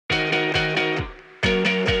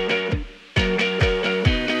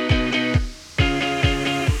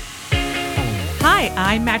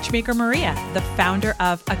I'm Matchmaker Maria, the founder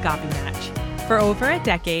of Agape Match. For over a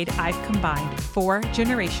decade, I've combined 4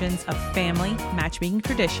 generations of family matchmaking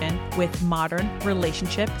tradition with modern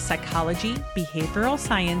relationship psychology, behavioral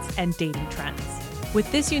science, and dating trends.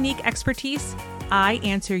 With this unique expertise, I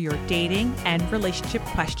answer your dating and relationship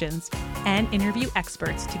questions and interview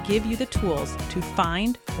experts to give you the tools to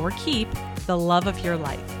find or keep the love of your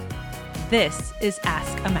life. This is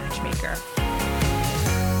Ask a Matchmaker.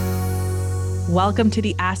 Welcome to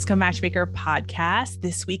the Ask a Matchmaker podcast.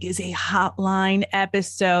 This week is a hotline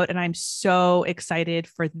episode, and I'm so excited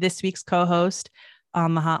for this week's co-host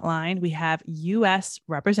on the hotline. We have U.S.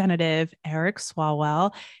 Representative Eric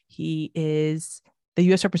Swalwell. He is the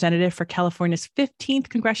U.S. Representative for California's 15th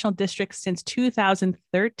Congressional District since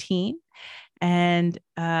 2013, and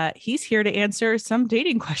he's here to answer some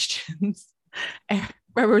dating questions.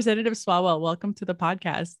 Representative Swalwell, welcome to the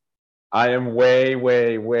podcast. I am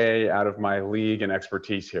way out of my league and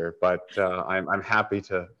expertise here, but I'm happy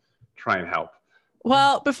to try and help.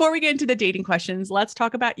 Well, before we get into the dating questions, let's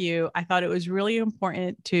talk about you. I thought it was really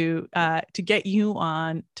important to get you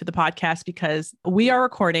on to the podcast because we are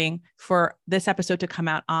recording for this episode to come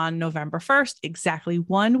out on November 1st, exactly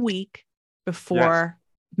 1 week before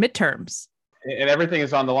midterms. And everything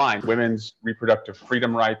is on the line. Women's reproductive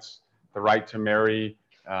freedom rights, the right to marry,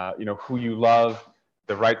 who you love,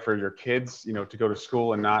 the right for your kids, to go to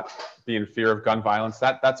school and not be in fear of gun violence.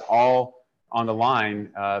 That's all on the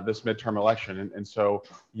line this midterm election. And so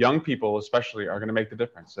young people especially are going to make the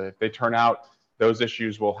difference. If they turn out, those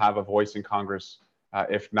issues will have a voice in Congress.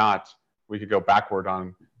 If not, we could go backward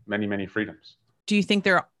on many freedoms. Do you think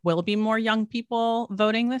there will be more young people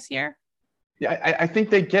voting this year? Yeah, I think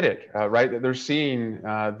they get it, right? They're seeing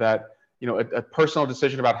that, a personal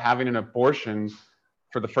decision about having an abortion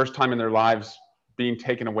for the first time in their lives being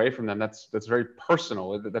taken away from them, that's very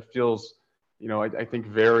personal. That feels, I think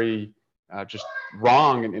very just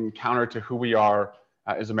wrong and counter to who we are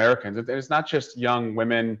as Americans. It's not just young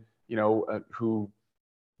women, who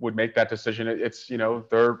would make that decision. It's,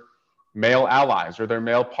 their male allies or their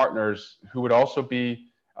male partners who would also be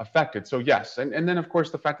affected. So yes, and then of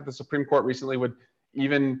course the fact that the Supreme Court recently would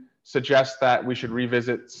even suggest that we should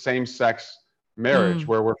revisit same-sex marriage,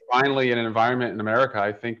 where we're finally in an environment in America,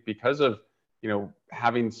 I think because of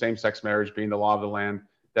having same-sex marriage being the law of the land,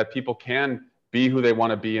 that people can be who they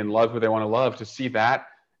want to be and love who they want to love. To see that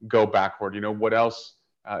go backward, what else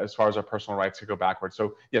as far as our personal rights could go backward.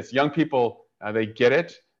 So yes, young people, they get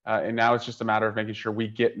it. And now it's just a matter of making sure we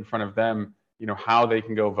get in front of them, how they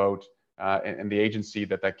can go vote and the agency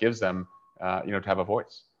that gives them, to have a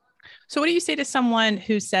voice. So what do you say to someone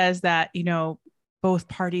who says that, both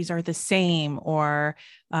parties are the same or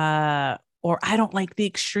I don't like the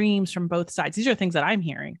extremes from both sides? These are things that I'm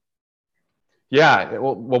hearing. Yeah,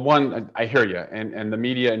 well, one, I hear you. And the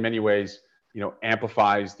media in many ways,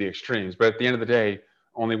 amplifies the extremes. But at the end of the day,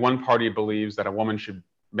 only one party believes that a woman should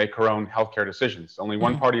make her own healthcare decisions. Only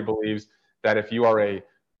one party believes that if you are a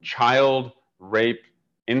child rape,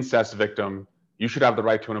 incest victim, you should have the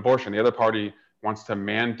right to an abortion. The other party wants to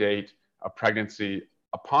mandate a pregnancy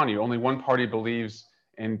upon you. Only one party believes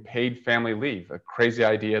in paid family leave, a crazy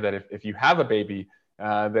idea that if you have a baby,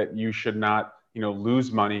 that you should not,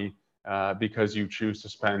 lose money because you choose to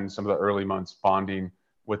spend some of the early months bonding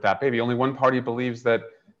with that baby. Only one party believes that,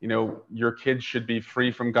 your kids should be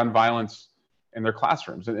free from gun violence in their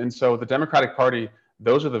classrooms. And so the Democratic Party,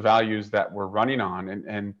 those are the values that we're running on.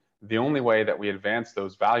 And the only way that we advance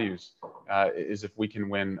those values is if we can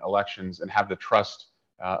win elections and have the trust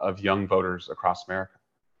of young voters across America.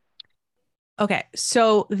 Okay.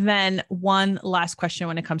 So then one last question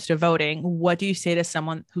when it comes to voting, what do you say to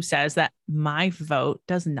someone who says that my vote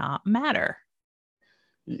does not matter?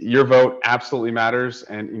 Your vote absolutely matters.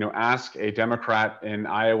 And, ask a Democrat in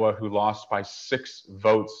Iowa who lost by 6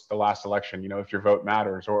 votes the last election, if your vote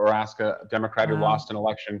matters, or ask a Democrat who lost an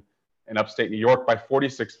election in upstate New York by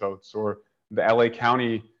 46 votes, or the LA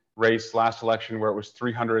County race last election where it was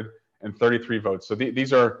 333 votes. So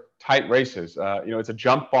these are tight races. It's a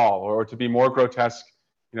jump ball, or to be more grotesque,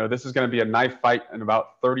 this is going to be a knife fight in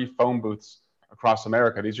about 30 phone booths across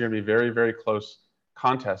America. These are going to be very close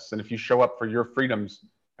contests. And if you show up for your freedoms,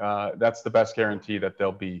 that's the best guarantee that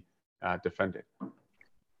they'll be defended.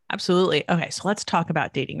 Absolutely. Okay. So let's talk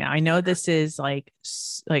about dating now. I know this is like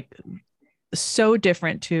so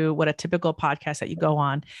different to what a typical podcast that you go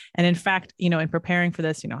on. And in fact, in preparing for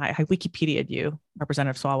this, I Wikipedia'd you,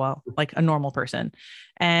 Representative Swalwell, like a normal person.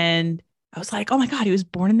 And I was like, oh my God, he was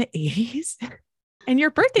born in the 80s and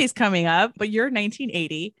your birthday's coming up, but you're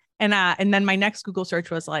 1980. And then my next Google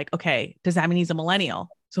search was like, okay, does that mean he's a millennial?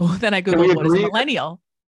 So then I Googled, what is a millennial?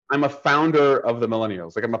 I'm a founder of the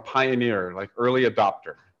millennials. Like I'm a pioneer, like early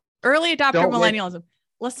adopter. Early adopter Don't rank, millennialism.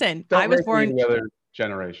 Listen, don't rank me in the other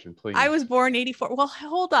generation, I please. was born 84. Well,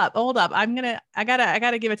 hold up. I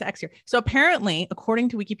gotta give it to X here. So apparently, according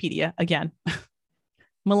to Wikipedia, again,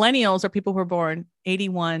 millennials are people who were born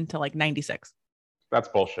 81 to like 96. That's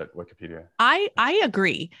bullshit, Wikipedia. I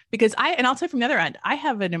agree because and I'll tell you from the other end, I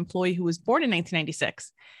have an employee who was born in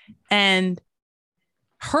 1996 and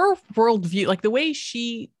her worldview, like the way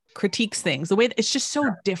she critiques things, the way that it's just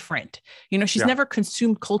so different. You know, she's never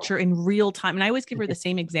consumed culture in real time. And I always give her the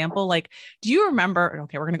same example. Like, do you remember?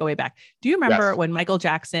 Okay, we're going to go way back. Do you remember when Michael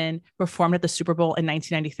Jackson performed at the Super Bowl in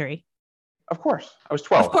 1993? Of course. I was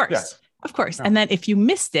 12. Of course. Yes. Of course. Yeah. And then if you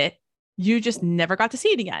missed it, you just never got to see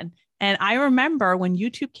it again. And I remember when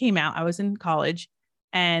YouTube came out, I was in college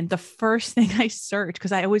and the first thing I searched,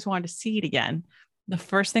 because I always wanted to see it again, the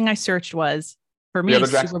first thing I searched was, for me,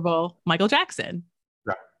 Super Bowl, Michael Jackson.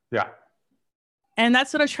 Yeah. Yeah. And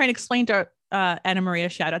that's what I was trying to explain to Anna Maria.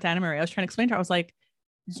 Shout out to Anna Maria. I was trying to explain to her. I was like,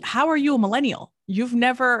 how are you a millennial? You've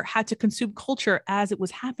never had to consume culture as it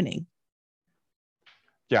was happening.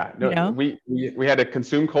 Yeah, no, you know? we had to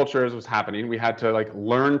consume culture as it was happening. We had to like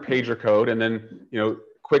learn pager code and then, you know,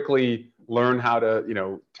 quickly learn how to, you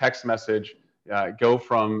know, text message, go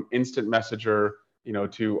from instant messenger, you know,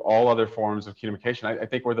 to all other forms of communication. I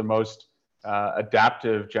think we're the most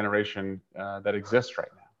adaptive generation that exists right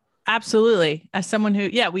now. Absolutely. As someone who,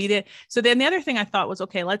 we did. So then the other thing I thought was,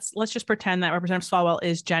 okay, let's just pretend that Representative Swalwell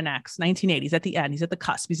is Gen X, 1980s at the end. He's at the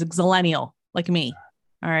cusp. He's a zillennial like me.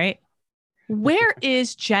 All right. Where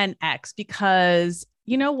is Gen X? Because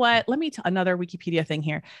you know what? Let me tell another Wikipedia thing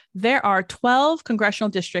here. There are 12 congressional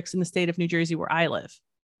districts in the state of New Jersey where I live.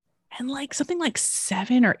 And like something like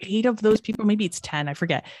 7 or 8 of those people, maybe it's 10, I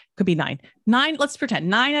forget. Could be 9. Let's pretend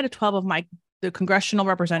 9 out of 12 of the congressional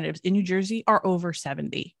representatives in New Jersey are over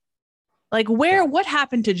 70. Like what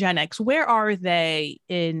happened to Gen X? Where are they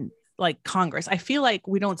in like Congress? I feel like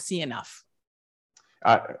we don't see enough.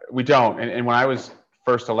 We don't. And when I was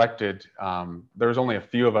first elected, there was only a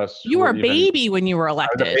few of us. You were a baby when you were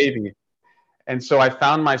elected. I was a baby. And so I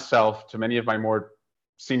found myself, to many of my more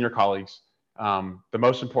senior colleagues, the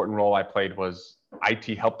most important role I played was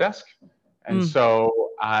IT help desk. And so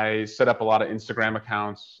I set up a lot of Instagram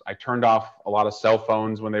accounts. I turned off a lot of cell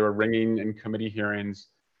phones when they were ringing in committee hearings.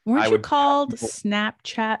 Weren't you called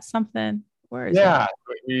Snapchat something? Where is that?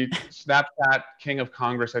 Snapchat King of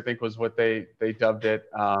Congress, I think was what they dubbed it.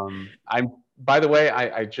 By the way,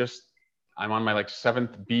 I'm on my like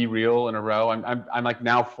 7th B reel in a row. I'm like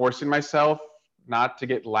now forcing myself not to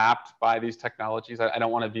get lapped by these technologies. I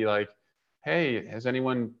don't want to be like, hey, has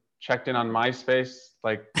anyone checked in on MySpace?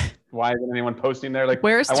 Like, why isn't anyone posting there? Like,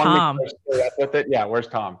 where's Tom? With it. Yeah, where's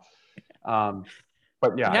Tom? But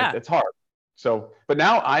it's hard. So, but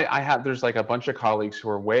now there's like a bunch of colleagues who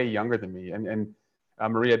are way younger than me. And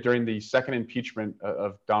Maria, during the second impeachment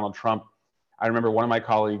of Donald Trump, I remember one of my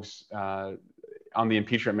colleagues on the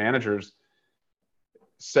impeachment managers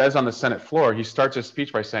says on the Senate floor, he starts his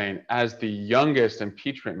speech by saying, as the youngest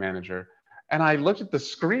impeachment manager. And I looked at the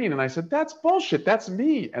screen and I said, that's bullshit. That's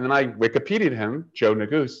me. And then I Wikipedia'd him, Joe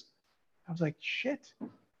Neguse. I was like, shit,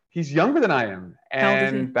 he's younger than I am.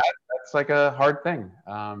 And that's like a hard thing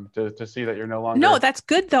to see that you're no longer. No, that's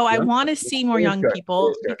good though. I want to see more young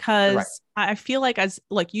people because I feel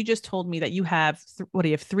like you just told me that you have, what do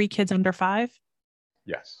you have, 3 kids under 5?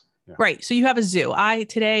 Yes. Yeah. Right. So you have a zoo. I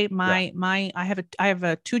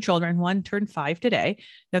have 2 children. One turned 5 today.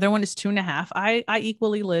 The other one is 2.5. I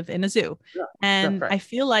equally live in a zoo. Yeah, and I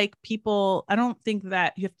feel like I don't think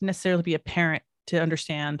that you have to necessarily be a parent to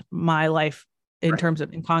understand my life in terms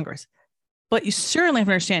of in Congress, but you certainly have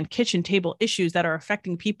to understand kitchen table issues that are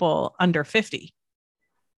affecting people under 50.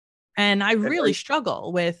 And I really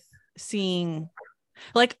struggle with seeing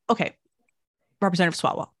like, okay, Representative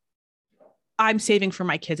Swalwell. I'm saving for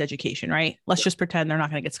my kids' education, right? Let's just pretend they're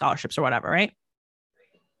not going to get scholarships or whatever, right?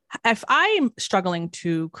 If I'm struggling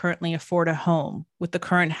to currently afford a home with the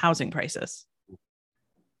current housing prices,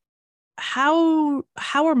 how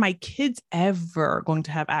are my kids ever going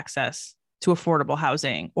to have access to affordable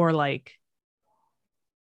housing or like,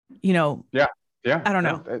 you know, I don't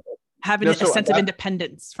know, having a sense of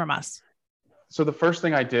independence from us? So the first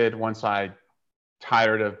thing I did once I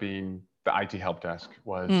tired of being the IT help desk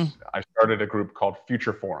was I started a group called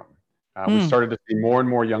Future Forum. We started to see more and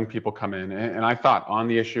more young people come in. And I thought on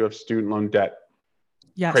the issue of student loan debt,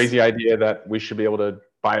 crazy idea that we should be able to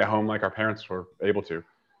buy a home like our parents were able to,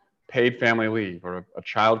 paid family leave or a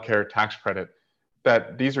child care tax credit,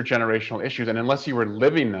 that these are generational issues. And unless you were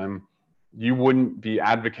living them, you wouldn't be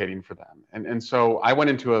advocating for them. And so I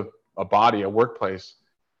went into a workplace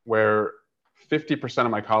where 50%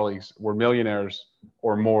 of my colleagues were millionaires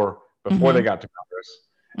or more before Mm-hmm. they got to Congress.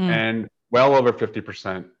 And well over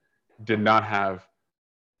 50% did not have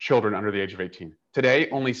children under the age of 18. Today,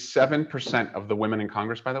 only 7% of the women in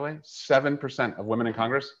Congress, by the way, 7% of women in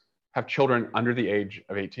Congress have children under the age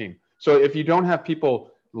of 18. So if you don't have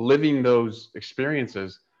people living those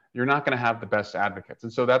experiences, you're not going to have the best advocates.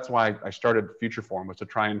 And so that's why I started Future Forum, was to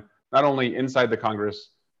try and not only inside the Congress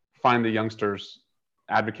find the youngsters,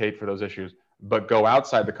 advocate for those issues, but go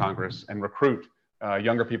outside the Congress and recruit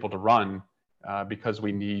younger people to run because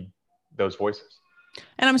we need those voices.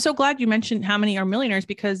 And I'm so glad you mentioned how many are millionaires,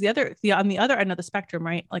 because on the other end of the spectrum,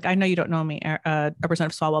 right? Like, I know you don't know me,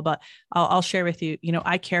 Representative Swalwell, but I'll share with you,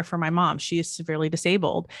 I care for my mom. She is severely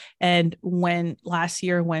disabled. And last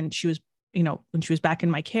year, when she was back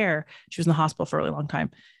in my care, she was in the hospital for a really long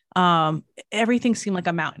time. Everything seemed like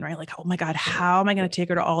a mountain, right? Like, oh my God, how am I going to take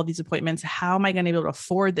her to all of these appointments? How am I going to be able to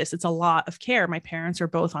afford this? It's a lot of care. My parents are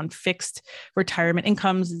both on fixed retirement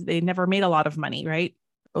incomes. They never made a lot of money, right?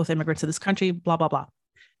 Both immigrants to this country, blah, blah, blah.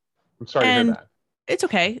 I'm sorry to hear that. It's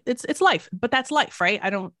okay. It's life, but that's life, right?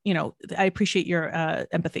 I appreciate your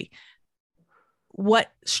empathy. I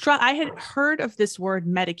had heard of this word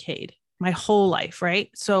Medicaid my whole life, right?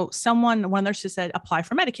 So one nurse just said, apply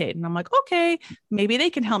for Medicaid. And I'm like, okay, maybe they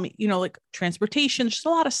can help me, like transportation, just a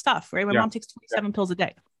lot of stuff, right? My mom takes 27 pills a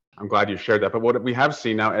day. I'm glad you shared that. But what we have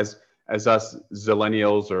seen now as us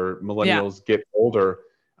Zillennials or millennials get older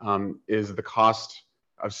is the cost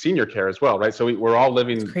of senior care as well, right? So we're all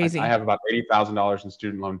living, crazy. I have about $80,000 in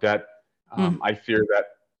student loan debt. I fear that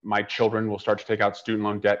my children will start to take out student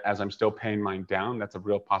loan debt as I'm still paying mine down. That's a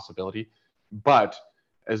real possibility. But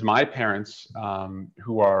as my parents,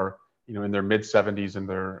 who are in their mid 70s and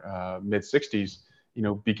their mid 60s,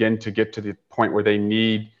 begin to get to the point where they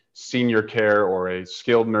need senior care or a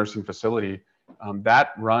skilled nursing facility,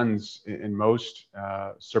 that runs in most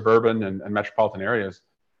suburban and metropolitan areas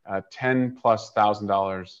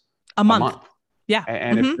 $10,000+ a month. Yeah.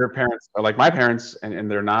 And if your parents are like my parents and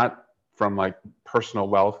they're not from like personal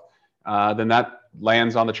wealth, then that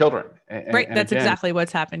lands on the children. Right. That's again, exactly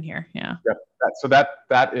what's happened here. Yeah. So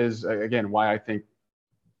that is, again, why I think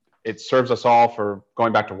it serves us all for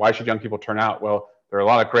going back to why should young people turn out? Well, there are a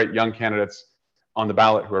lot of great young candidates on the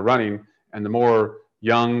ballot who are running, and the more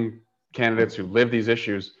young candidates who live these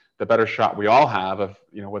issues, the better shot we all have of,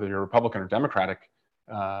 whether you're Republican or Democratic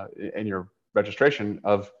in your registration,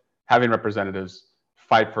 of having representatives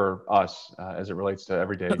fight for us as it relates to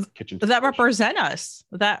everyday kitchen. Does that represent us?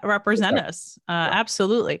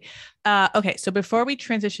 Absolutely. Okay. So before we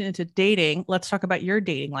transition into dating, let's talk about your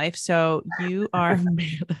dating life. So you are,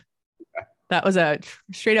 that was a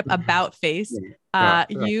straight up about face.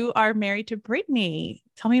 You are married to Brittany.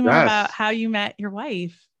 Tell me more about how you met your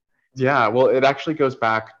wife. Yeah, well, it actually goes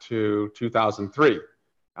back to 2003,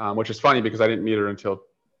 which is funny because I didn't meet her until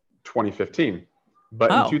 2015.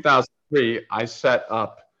 But in 2003, I set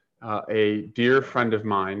up a dear friend of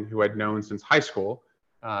mine who I'd known since high school,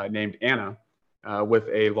 named Anna, with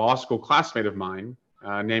a law school classmate of mine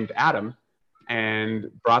named Adam, and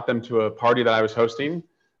brought them to a party that I was hosting.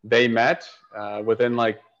 They met. Within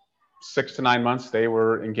like 6 to 9 months, they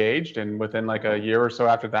were engaged. And within like a year or so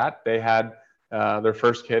after that, they had their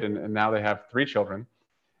first kid, and now they have 3 children.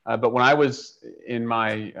 But when I was in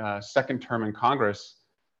my second term in Congress,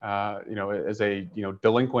 as a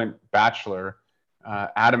delinquent bachelor,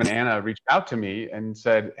 Adam and Anna reached out to me and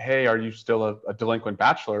said, "Hey, are you still a delinquent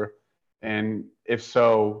bachelor? And if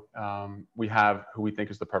so, we have who we think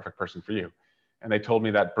is the perfect person for you." And they told me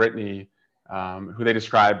that Brittany, who they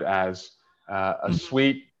described as a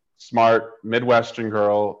sweet, smart Midwestern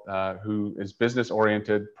girl who is business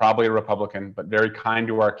oriented, probably a Republican, but very kind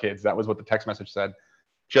to our kids. That was what the text message said.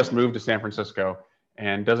 Just moved to San Francisco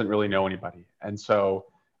and doesn't really know anybody. And so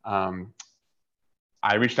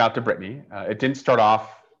I reached out to Brittany. It didn't start off.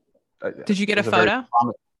 Did you get a photo?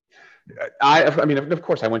 I mean, of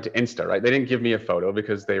course I went to Insta, right? They didn't give me a photo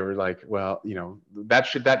because they were like, well,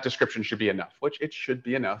 that description should be enough, which it should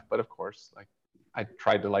be enough. But of course, like I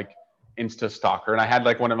tried to like Insta stalk her, and I had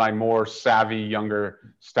like one of my more savvy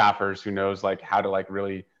younger staffers who knows like how to like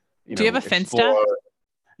really, Do you have a Finsta?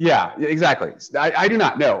 Yeah, exactly. I do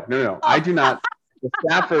not. No. I do not.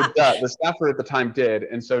 The staffer at the time did,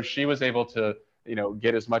 and so she was able to,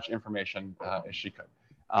 get as much information as she could.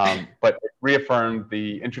 But it reaffirmed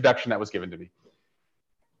the introduction that was given to me.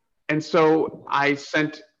 And so I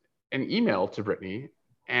sent an email to Brittany,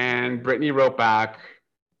 and Brittany wrote back,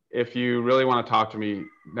 "If you really want to talk to me,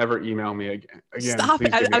 never email me again." Stop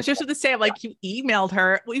it. I was just going to say, like, you emailed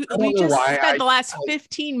her. We just spent the last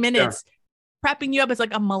 15 minutes prepping you up as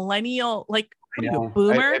like a millennial, like What are you, a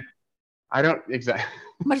boomer? I don't exactly.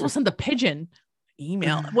 Might as well send the pigeon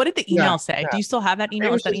email. What did the email say? Yeah. Do you still have that email?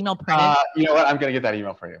 It Is was that just, email printed? you know what? I'm going to get that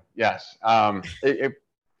email for you. Yes.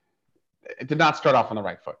 It did not start off on the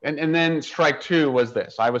right foot. And then strike two was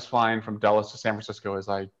this. I was flying from Dallas to San Francisco as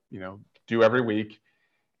I, do every week.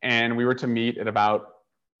 And we were to meet at about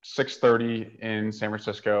 6:30 in San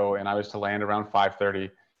Francisco, and I was to land around 5:30.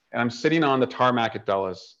 And I'm sitting on the tarmac at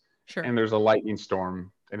Dulles, Sure. and there's a lightning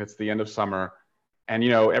storm, and it's the end of summer. And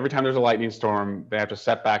every time there's a lightning storm, they have to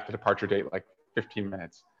set back the departure date like 15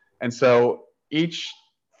 minutes. And so each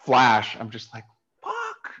flash, I'm just like,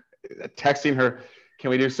 fuck, texting her, can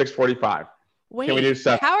we do 6:45? Wait, can we do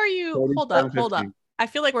 7? How are you? Hold up. I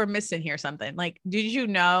feel like we're missing here something. Like, did you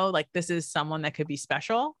know, like, this is someone that could be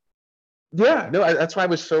special? Yeah, no, that's why I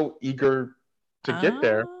was so eager to get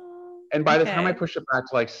there. And by the time I pushed it back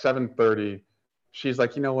to like 7:30, she's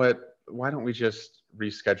like, you know what? Why don't we just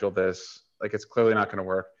reschedule this? Like, it's clearly not going to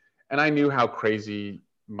work. And I knew how crazy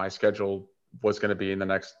my schedule was going to be in the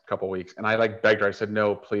next couple of weeks. And I like begged her. I said,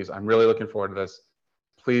 no, please, I'm really looking forward to this.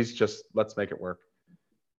 Please just let's make it work.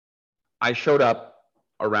 I showed up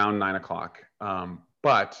around 9 o'clock.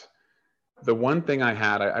 But the one thing I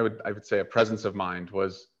had, I would say a presence of mind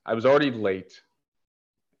was I was already late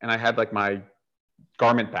and I had like my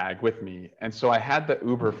garment bag with me. And so I had the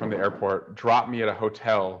Uber from the airport drop me at a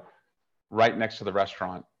hotel right next to the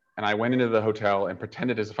restaurant. And I went into the hotel and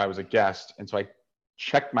pretended as if I was a guest. And so I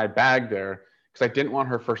checked my bag there because I didn't want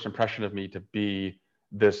her first impression of me to be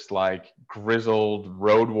this like grizzled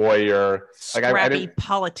road warrior, scrappy like I didn't,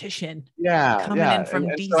 politician. Yeah, coming in from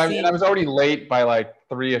DC. So I was already late by like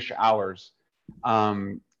 3-ish hours.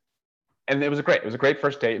 And it was a great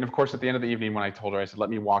first date. And of course, at the end of the evening, when I told her, I said, let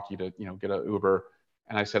me walk you to, get an Uber.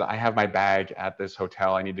 And I said, I have my bag at this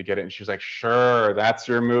hotel. I need to get it. And she was like, sure, that's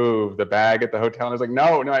your move. The bag at the hotel. And I was like,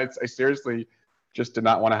 no, I seriously just did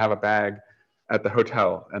not want to have a bag at the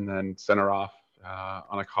hotel. And then sent her off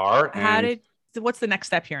on a car. What's the next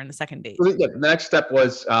step here in the second date? The next step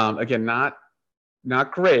was, again, not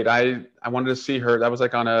great. I wanted to see her. That was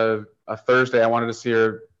like on a Thursday. I wanted to see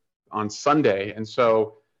her on Sunday. And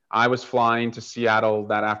so I was flying to Seattle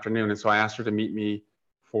that afternoon. And so I asked her to meet me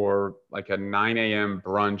for like a 9 a.m.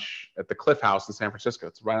 brunch at the Cliff House in San Francisco.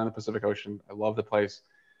 It's right on the Pacific Ocean. I love the place.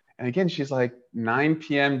 And again, she's like 9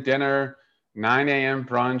 p.m. dinner, 9 a.m.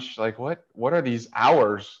 brunch. Like what are these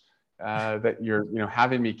hours that you're,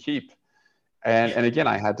 having me keep? And again,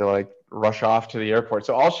 I had to like rush off to the airport.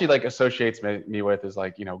 So all she like associates me with is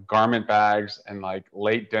like, garment bags and like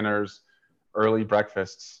late dinners, early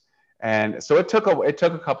breakfasts. And so it took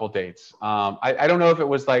a couple dates. I don't know if it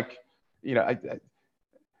was like,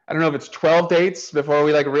 I don't know if it's 12 dates before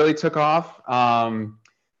we like really took off,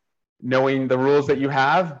 knowing the rules that you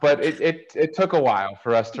have, but it took a while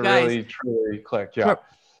for us to really truly click. Yeah.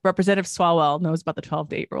 Representative Swalwell knows about the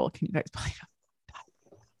 12-date rule. Can you guys believe it?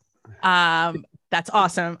 That's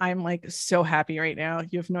awesome. I'm like so happy right now.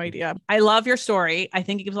 You have no idea. I love your story. I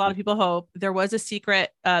think it gives a lot of people hope. There was a secret.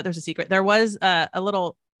 There was a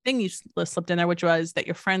little thing you slipped in there, which was that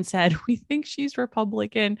your friend said, we think she's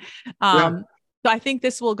Republican. So I think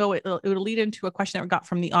this will go, it'll lead into a question that we got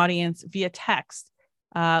from the audience via text,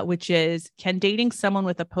 which is, can dating someone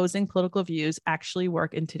with opposing political views actually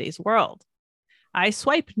work in today's world? I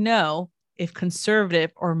swipe no. If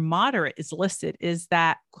conservative or moderate is listed, is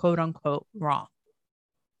that quote unquote wrong?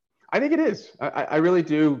 I think it is. I really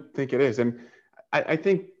do think it is. And I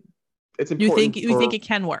think it's important. You think it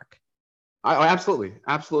can work? I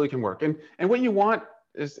absolutely can work. And what you want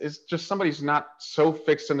is just somebody who's not so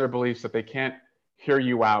fixed in their beliefs that they can't hear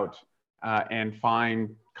you out and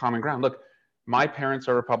find common ground. Look, my parents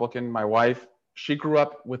are Republican. My wife, she grew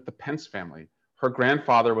up with the Pence family. Her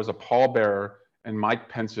grandfather was a pallbearer in Mike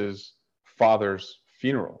Pence's father's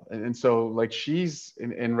funeral. And so like she's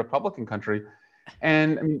in Republican country.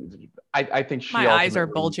 And I mean, I think she, my eyes are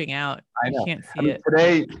bulging out. I know. I can't see it.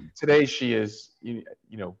 Today she is,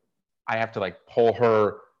 I have to like pull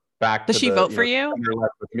her back. Does she vote for you?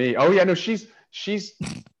 Left with me. Oh yeah, no, she's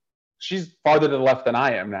farther to the left than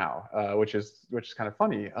I am now, which is kind of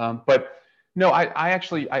funny. But no,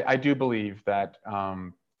 I do believe that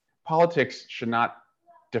politics should not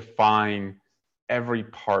define every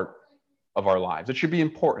part of our lives. It should be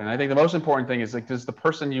important. And I think the most important thing is like, does the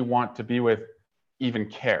person you want to be with even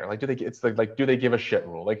care? Like, do they give a shit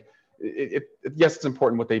rule? Like, yes, it's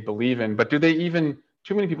important what they believe in, but do they even?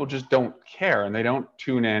 Too many people just don't care, and they don't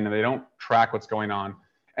tune in, and they don't track what's going on.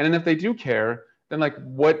 And then if they do care, then like,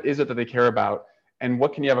 what is it that they care about, and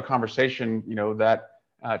what can you have a conversation, that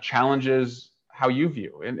challenges how you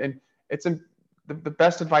view? And it's the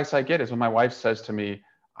best advice I get is when my wife says to me,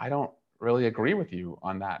 I don't really agree with you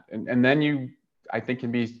on that. And then you, I think,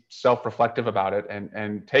 can be self-reflective about it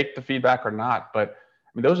and take the feedback or not. But I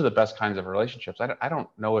mean, those are the best kinds of relationships. I don't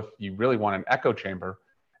know if you really want an echo chamber.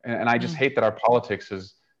 And I just hate that our politics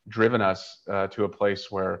has driven us to a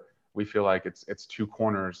place where we feel like it's two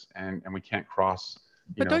corners and we can't cross.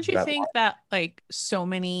 But don't you that think line. that like so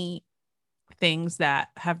many things that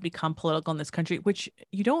have become political in this country, which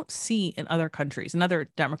you don't see in other countries, in other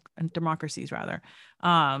democracies rather.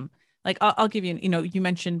 Like I'll give you, you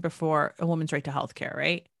mentioned before a woman's right to healthcare,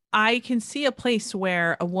 right? I can see a place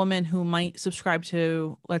where a woman who might subscribe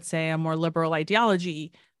to, let's say, a more liberal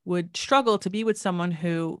ideology would struggle to be with someone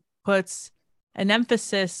who puts an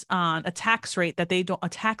emphasis on a tax rate that they don't, a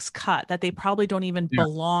tax cut that they probably don't even Yeah.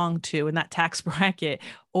 belong to in that tax bracket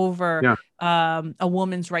over Yeah. a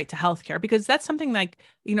woman's right to healthcare. Because that's something like,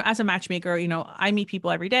 as a matchmaker, I meet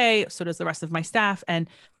people every day. So does the rest of my staff. And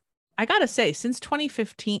I gotta say, since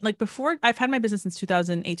 2015, like before, I've had my business since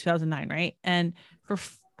 2008, 2009, right? And for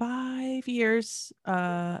 5 years,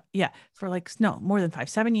 for like, no, more than 5,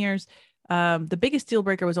 7 years, the biggest deal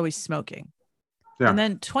breaker was always smoking. Yeah. And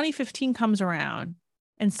then 2015 comes around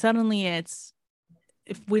and suddenly it's,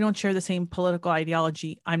 if we don't share the same political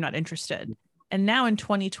ideology, I'm not interested. And now in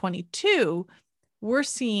 2022, we're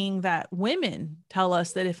seeing that women tell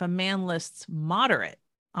us that if a man lists moderate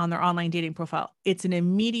on their online dating profile, it's an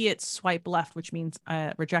immediate swipe left, which means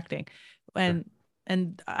rejecting. And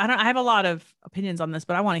I have a lot of opinions on this,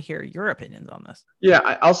 but I want to hear your opinions on this.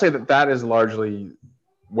 Yeah, I'll say that is largely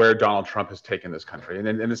where Donald Trump has taken this country. And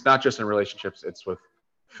it's not just in relationships, it's with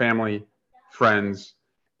family, friends,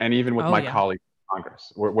 and even with my colleagues in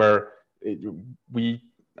Congress, where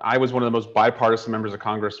I was one of the most bipartisan members of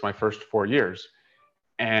Congress my first 4 years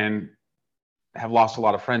and have lost a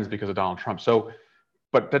lot of friends because of Donald Trump. So,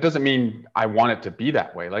 but that doesn't mean I want it to be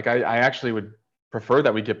that way. Like I actually would prefer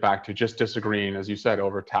that we get back to just disagreeing, as you said,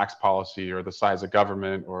 over tax policy or the size of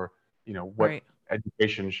government or, what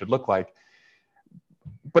education should look like.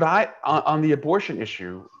 But on the abortion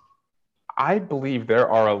issue, I believe there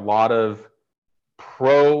are a lot of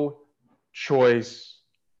pro-choice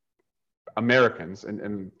Americans,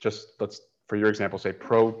 and just let's, for your example, say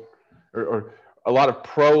or a lot of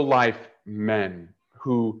pro-life men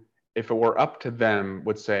who, if it were up to them,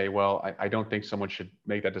 would say, well, I don't think someone should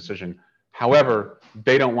make that decision. However,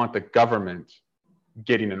 they don't want the government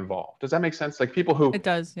getting involved. Does that make sense? Like people who, it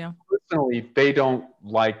does, yeah. Personally, they don't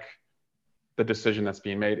like the decision that's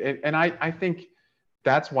being made. And I think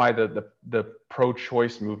that's why the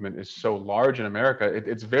pro-choice movement is so large in America.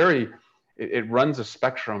 It runs a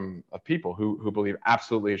spectrum of people who believe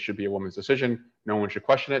absolutely it should be a woman's decision. No one should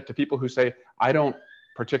question it, to people who say, I don't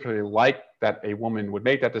particularly like that a woman would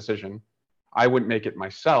make that decision. I wouldn't make it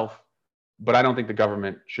myself, but I don't think the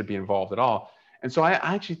government should be involved at all. And so I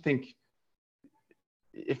actually think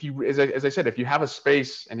if you, as I said, if you have a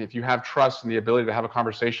space and if you have trust and the ability to have a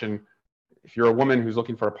conversation, if you're a woman who's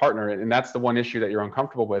looking for a partner, and that's the one issue that you're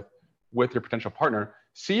uncomfortable with your potential partner,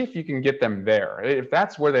 see if you can get them there. If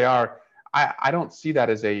that's where they are, I don't see that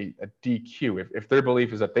as a DQ. If their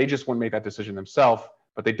belief is that they just won't make that decision themselves,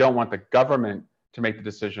 but they don't want the government to make the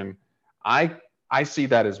decision, I see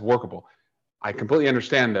that as workable. I completely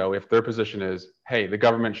understand, though, if their position is, hey, the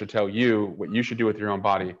government should tell you what you should do with your own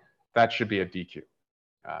body, that should be a DQ.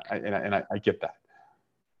 And I get that.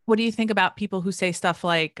 What do you think about people who say stuff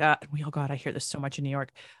like, oh God, I hear this so much in New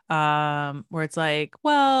York, where it's like,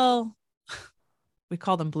 well, we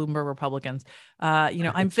call them Bloomberg Republicans.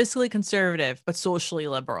 I'm fiscally conservative, but socially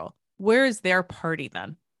liberal. Where is their party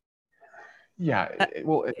then? Yeah.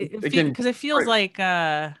 Well, again, because it feels like,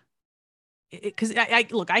 because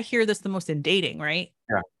I hear this the most in dating, right?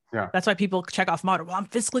 Yeah. Yeah. That's why people check off moderate. Well, I'm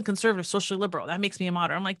fiscally conservative, socially liberal. That makes me a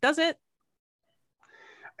moderate. I'm like, does it?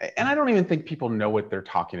 And I don't even think people know what they're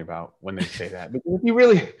talking about when they say that. Because if you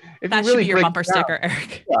really should be your bumper sticker,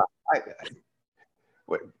 Eric. Yeah,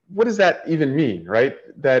 what does that even mean, right?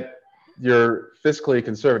 That you're fiscally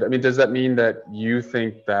conservative. I mean, does that mean that you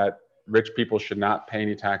think that rich people should not pay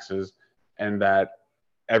any taxes and that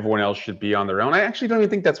everyone else should be on their own? I actually don't even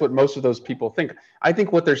think that's what most of those people think. I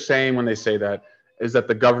think what they're saying when they say that is that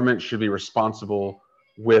the government should be responsible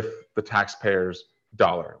with the taxpayers'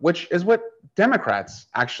 dollar, which is what Democrats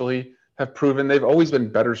actually have proven. They've always been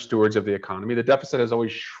better stewards of the economy. The deficit has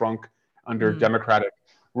always shrunk under Democratic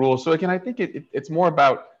rule. So again, I think it's more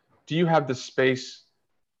about, do you have the space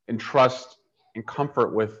and trust and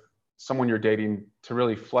comfort with someone you're dating to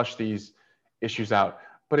really flush these issues out?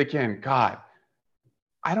 But again, God,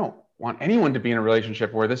 I don't want anyone to be in a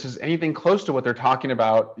relationship where this is anything close to what they're talking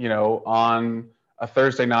about, on a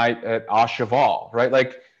Thursday night at Au Cheval, right?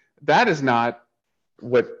 Like that is not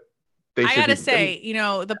what they I should gotta be. say,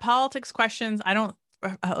 the politics questions, I don't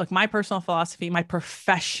like my personal philosophy, my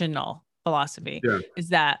professional philosophy Yeah, is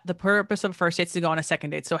that the purpose of a first date is to go on a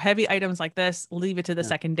second date. So heavy items like this, leave it to the yeah,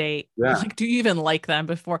 second date. yeah. Like, do you even like them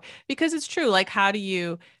before? Because it's true. Like, how do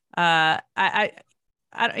you, I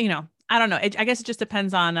don't know. I guess it just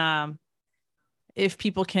depends on, if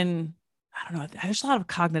people can, I don't know. There's a lot of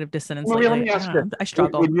cognitive dissonance Maria, let lately. me I don't ask you: know. I would,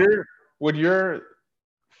 struggle. would your would your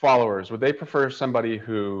followers, would they prefer somebody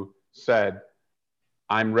who said,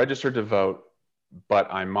 "I'm registered to vote, but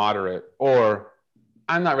I'm moderate," or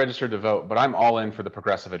 "I'm not registered to vote, but I'm all in for the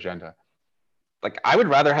progressive agenda"? Like, I would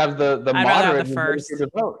rather have the I'd rather have the moderate who's registered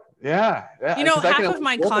first. to vote. Yeah, yeah, because I can Half at of least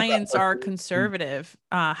my work with that clients are person. conservative.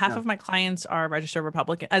 Half Yeah, of my clients are registered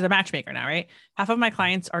Republican as a matchmaker now, right? Half of my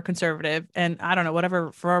clients are conservative, and I don't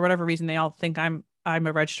know, for whatever reason, they all think I'm a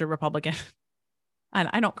registered Republican. And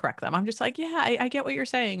I don't correct them. I'm just like, yeah, I get what you're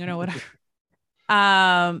saying, whatever.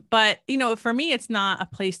 But for me, it's not a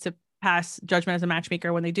place to pass judgment as a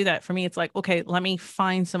matchmaker when they do that. For me, it's like, okay, let me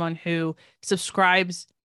find someone who subscribes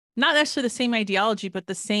not necessarily the same ideology, but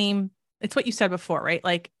the same, it's what you said before, right?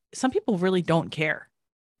 Like some people really don't care.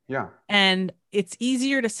 yeah. And it's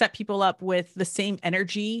easier to set people up with the same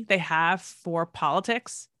energy they have for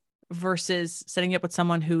politics versus setting up with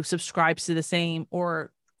someone who subscribes to the same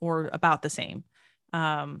or about the same.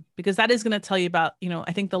 Because that is going to tell you about,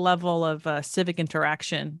 I think the level of civic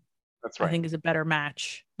interaction, That's I right. think is a better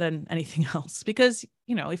match than anything else. Because,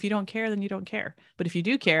 if you don't care, then you don't care. But if you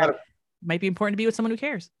do care, it might be important to be with someone who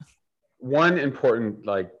cares. One important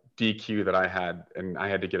like DQ that I had, and I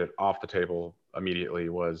had to get it off the table immediately,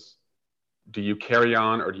 was, do you carry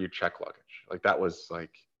on or do you check luggage? Like, that was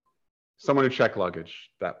like someone who checked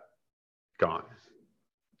luggage, that gone.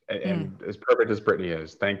 Mm. And as perfect as Brittany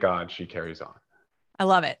is, thank God she carries on. I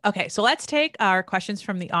love it. Okay, so let's take our questions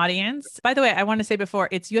from the audience. By the way, I want to say before,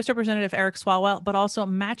 it's U.S. Representative Eric Swalwell, but also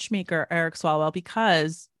matchmaker Eric Swalwell,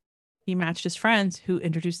 because he matched his friends who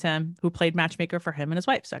introduced him, who played matchmaker for him and his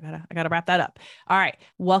wife. So I gotta wrap that up. All right,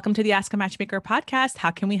 welcome to the Ask a Matchmaker podcast. How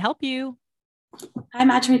can we help you? Hi,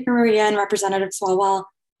 Matchmaker Maria and Representative Swalwell.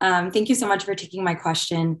 Thank you so much for taking my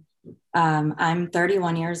question. I'm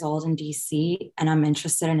 31 years old in DC, and I'm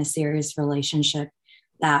interested in a serious relationship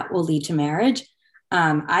that will lead to marriage.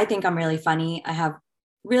 I think I'm really funny. I have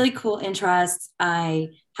really cool interests.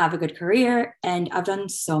 I have a good career, and I've done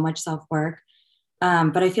so much self-work.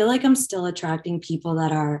 But I feel like I'm still attracting people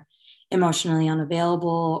that are emotionally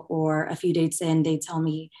unavailable, or a few dates in, they tell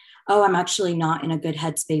me, oh, I'm actually not in a good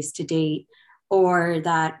headspace to date, or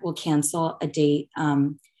that will cancel a date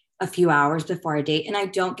a few hours before a date. And I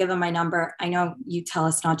don't give them my number. I know you tell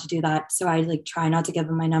us not to do that. So I try not to give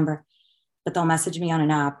them my number, but they'll message me on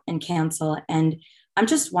an app and cancel. And I'm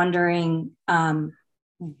just wondering,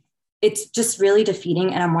 it's just really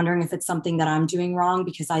defeating. And I'm wondering if it's something that I'm doing wrong,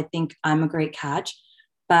 because I think I'm a great catch,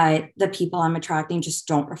 but the people I'm attracting just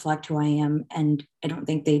don't reflect who I am. And I don't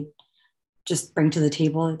think they just bring to the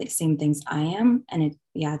table the same things I am. And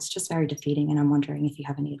it's just very defeating. And I'm wondering if you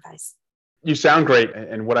have any advice. You sound great.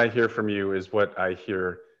 And what I hear from you is what I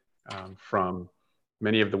hear from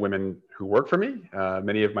many of the women who work for me,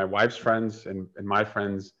 many of my wife's friends and my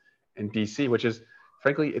friends in DC, which is,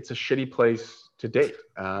 frankly, it's a shitty place to date.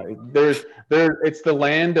 It's the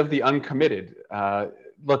land of the uncommitted.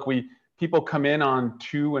 Look, people come in on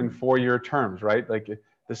 2 and 4 year terms, right? Like,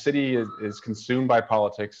 the city is consumed by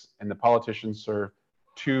politics, and the politicians serve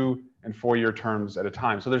 2 and 4 year terms at a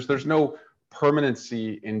time. So there's no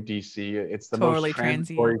permanency in DC. It's the most Totally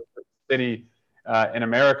transitory transient. city in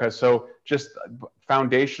America. So just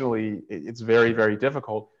foundationally, it's very, very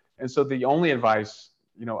difficult. And so the only advice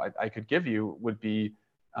I could give you would be,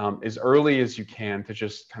 as early as you can, to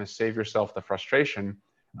just kind of save yourself the frustration.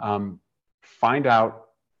 Find out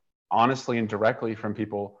honestly and directly from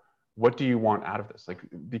people, what do you want out of this? Like,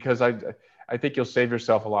 because I think you'll save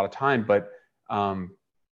yourself a lot of time, but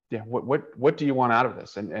yeah, what do you want out of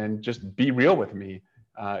this? And just be real with me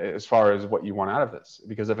as far as what you want out of this.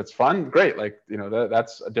 Because if it's fun, great. Like,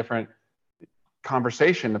 that's a different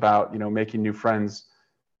conversation about, making new friends,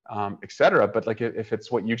 etc. But like, if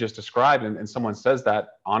it's what you just described, and someone says that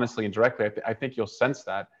honestly and directly, I think you'll sense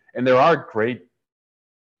that. And there are great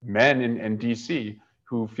men in DC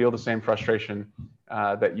who feel the same frustration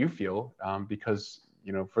that you feel, because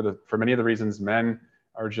for many of the reasons, men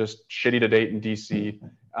are just shitty to date in DC.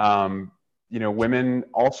 Women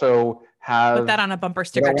also have, Put that on a bumper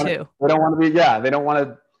sticker too. They don't want to be, yeah, they don't want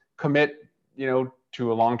to commit,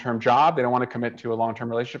 to a long-term job. They don't want to commit to a long-term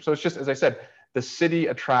relationship. So it's just, as I said, the city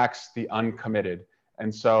attracts the uncommitted.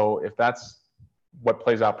 And so if that's what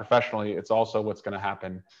plays out professionally, it's also what's going to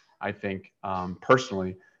happen, I think,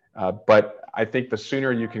 personally. But I think the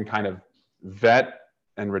sooner you can kind of vet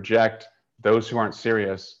and reject those who aren't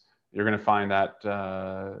serious, you're going to find that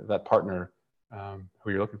that partner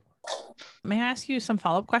who you're looking for. May I ask you some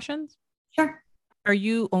follow-up questions? Sure. Are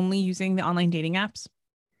you only using the online dating apps?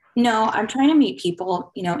 No, I'm trying to meet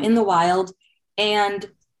people, in the wild. And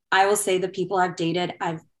I will say the people I've dated,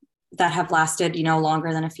 that have lasted,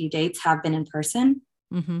 longer than a few dates have been in person.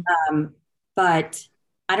 Mm-hmm. But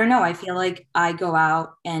I don't know. I feel like I go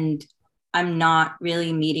out and I'm not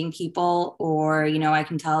really meeting people, or, I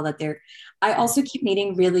can tell that I also keep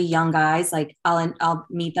meeting really young guys. Like I'll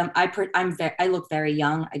meet them. I look very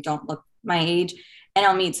young. I don't look my age, and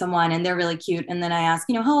I'll meet someone and they're really cute. And then I ask,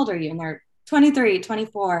 how old are you? And they're 23,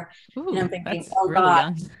 24. Ooh, And I'm thinking, that's oh really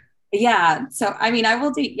God. young. Yeah. So, I mean, I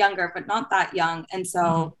will date younger, but not that young. And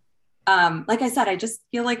so, like I said, I just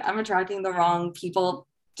feel like I'm attracting the wrong people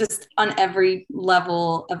just on every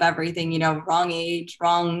level of everything, wrong age,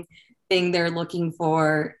 wrong thing they're looking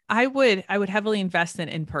for. I would heavily invest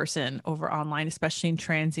in person over online, especially in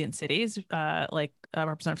transient cities, like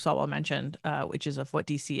Representative Swalwell mentioned, which is of what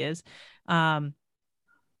DC is. And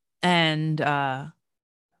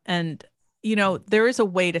there is a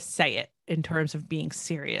way to say it in terms of being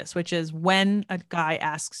serious, which is when a guy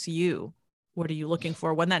asks you, what are you looking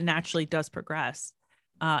for? When that naturally does progress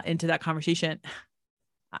into that conversation,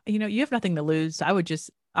 you have nothing to lose. I would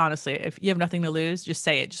just, honestly, if you have nothing to lose, just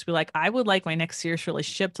say it. Just be like, I would like my next serious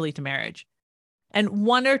relationship to lead to marriage. And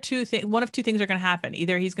one of two things are going to happen.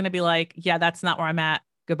 Either he's going to be like, yeah, that's not where I'm at.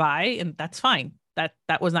 Goodbye. And that's fine.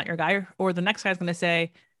 That was not your guy. Or the next guy's going to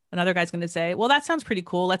say, another guy's going to say, well, that sounds pretty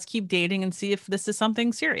cool. Let's keep dating and see if this is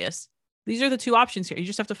something serious. These are the two options here. You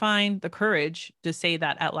just have to find the courage to say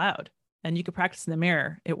that out loud. And you could practice in the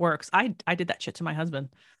mirror. It works. I did that shit to my husband.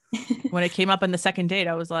 When it came up on the second date,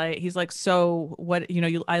 I was like, he's like, so what,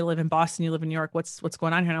 I live in Boston, you live in New York. What's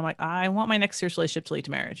going on here? And I'm like, I want my next serious relationship to lead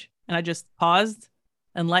to marriage. And I just paused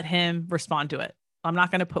and let him respond to it. I'm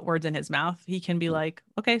not going to put words in his mouth. He can be like,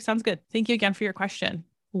 okay, sounds good. Thank you again for your question.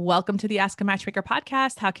 Welcome to the Ask a Matchmaker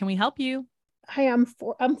podcast. How can we help you? Hi, I'm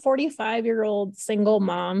 45-year-old single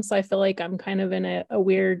mom. So I feel like I'm kind of in a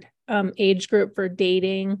weird age group for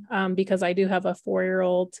dating because I do have a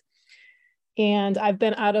 4-year-old. And I've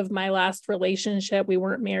been out of my last relationship. We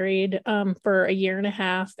weren't married for a year and a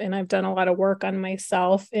half, and I've done a lot of work on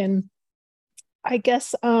myself. And I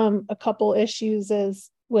guess a couple issues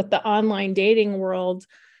is with the online dating world.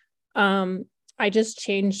 I just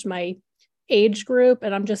changed my age group,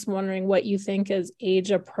 and I'm just wondering what you think is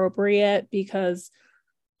age appropriate, because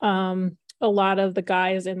a lot of the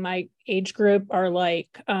guys in my age group are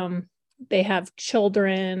like, they have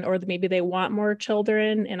children, or maybe they want more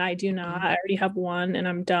children, and I do not. I already have one and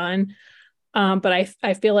I'm done. But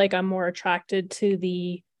I feel like I'm more attracted to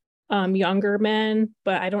the younger men,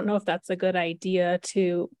 but I don't know if that's a good idea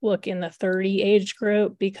to look in the 30 age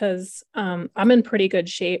group, because I'm in pretty good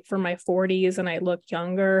shape for my 40s and I look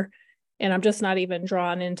younger. And I'm just not even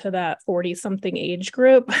drawn into that 40 something age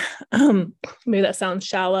group. Maybe that sounds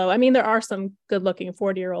shallow. I mean, there are some good looking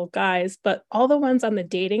 40-year-old guys, but all the ones on the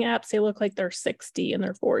dating apps, they look like they're 60 in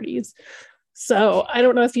their 40s. So I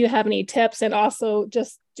don't know if you have any tips. And also,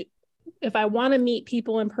 just if I want to meet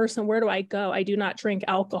people in person, where do I go? I do not drink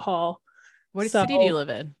alcohol. What city do you live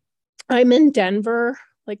in? I'm in Denver,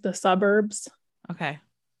 like the suburbs. Okay.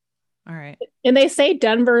 All right. And they say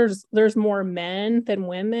there's more men than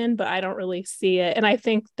women, but I don't really see it. And I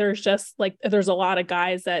think there's a lot of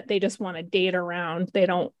guys that they just want to date around. They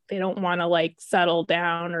don't want to like settle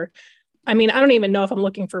down, or, I mean, I don't even know if I'm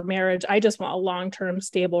looking for marriage. I just want a long-term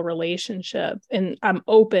stable relationship, and I'm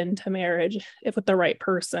open to marriage if with the right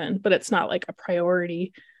person, but it's not like a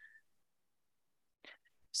priority.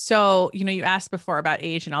 So, you asked before about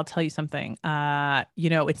age, and I'll tell you something.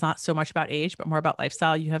 It's not so much about age, but more about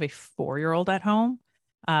lifestyle. You have a 4-year-old at home.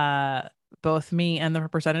 Both me and the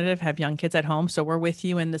representative have young kids at home. So we're with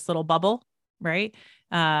you in this little bubble, right?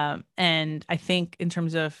 And I think in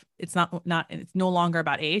terms of, it's no longer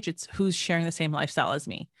about age. It's who's sharing the same lifestyle as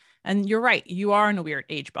me. And you're right. You are in a weird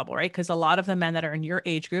age bubble, right? Because a lot of the men that are in your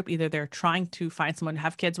age group, either they're trying to find someone to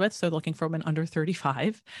have kids with, so they're looking for women under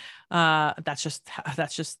 35. That's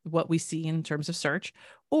just what we see in terms of search.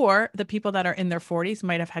 Or the people that are in their 40s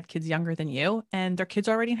might have had kids younger than you, and their kids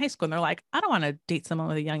are already in high school, and they're like, I don't want to date someone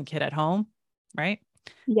with a young kid at home, right?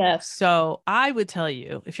 Yes. So I would tell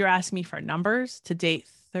you, if you're asking me for numbers, to date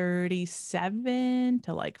 37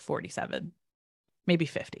 to like 47, maybe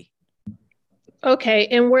 50. Okay.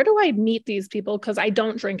 And where do I meet these people? Because I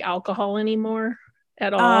don't drink alcohol anymore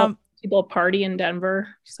at all. People party in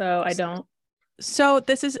Denver, so I don't. So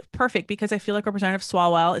this is perfect, because I feel like Representative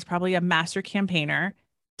Swalwell is probably a master campaigner.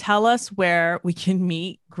 Tell us where we can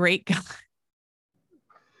meet great guys.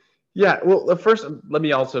 Yeah, well, first, let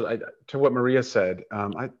me also, to what Maria said,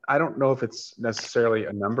 I don't know if it's necessarily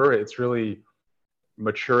a number. It's really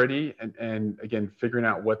maturity and again, figuring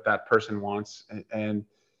out what that person wants. And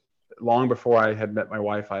long before I had met my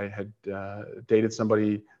wife, I had dated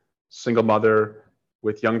somebody, single mother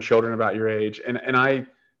with young children about your age. And I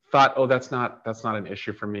thought, oh, that's not an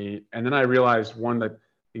issue for me. And then I realized, one, that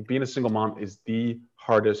being a single mom is the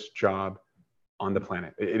hardest job on the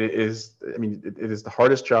planet. It is, I mean, it is the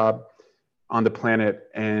hardest job on the planet.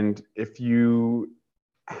 And if you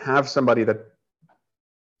have somebody that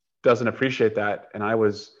doesn't appreciate that, and I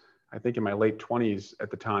think in my late 20s at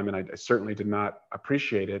the time, and I certainly did not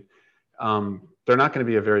appreciate it, they're not going to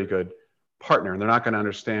be a very good partner, and they're not going to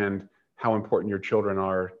understand how important your children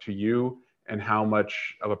are to you and how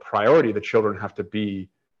much of a priority the children have to be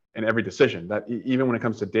in every decision. That even when it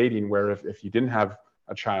comes to dating, where if you didn't have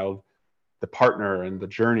a child, the partner and the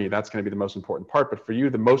journey, that's going to be the most important part. But for you,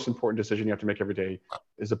 the most important decision you have to make every day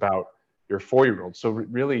is about your 4-year-old. So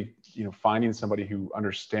really, finding somebody who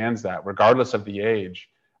understands that, regardless of the age,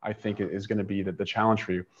 I think is going to be the challenge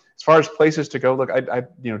for you. As far as places to go, look,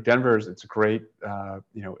 Denver it's a great,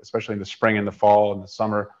 especially in the spring and the fall and the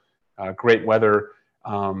summer, great weather.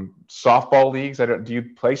 Softball leagues. Do you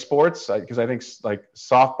play sports? Because I think like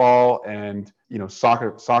softball and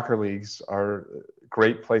soccer leagues are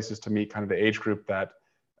great places to meet kind of the age group that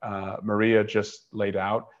Maria just laid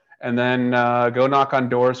out. And then go knock on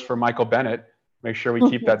doors for Michael Bennett. Make sure we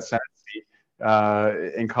keep that Senate seat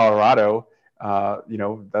in Colorado.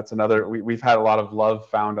 That's another. We've had a lot of love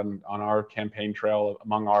found on our campaign trail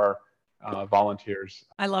among our volunteers.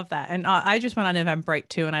 I love that. And I just went on Eventbrite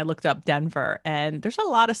too, and I looked up Denver, and there's a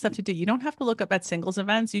lot of stuff to do. You don't have to look up at singles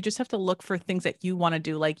events. You just have to look for things that you want to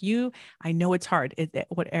do. Like I know it's hard.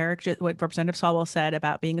 What Representative Swalwell said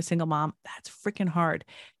about being a single mom, that's freaking hard.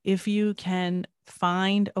 If you can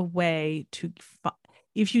find a way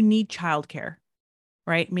if you need childcare,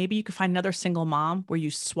 right? Maybe you could find another single mom where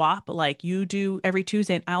you swap, like you do every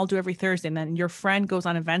Tuesday and I'll do every Thursday. And then your friend goes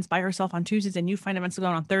on events by herself on Tuesdays and you find events to go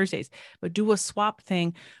on Thursdays. But do a swap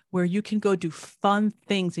thing where you can go do fun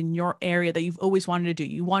things in your area that you've always wanted to do.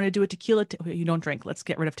 You want to do a tequila. You don't drink. Let's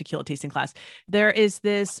get rid of tequila tasting class. There is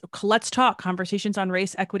this Let's Talk, conversations on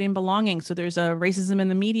race, equity, and belonging. So there's a racism in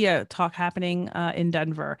the media talk happening in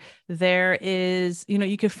Denver. There is,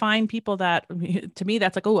 you could find people that, to me,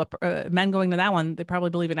 that's like, men going to that one, they probably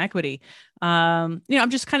believe in equity. I'm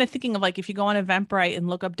just kind of thinking of like, if you go on Eventbrite and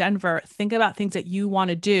look up Denver, think about things that you want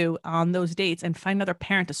to do on those dates and find another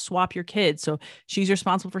parent to swap your kids. So she's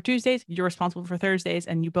responsible for Tuesdays, you're responsible for Thursdays,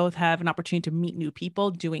 and you both have an opportunity to meet new people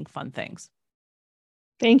doing fun things.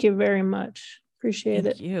 Thank you very much. Appreciate it.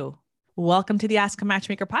 Thank you. Welcome to the Ask a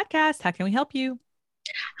Matchmaker podcast. How can we help you?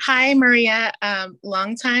 Hi, Maria.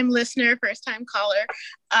 Longtime listener, first time caller.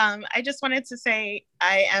 I just wanted to say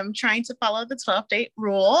I am trying to follow the 12-date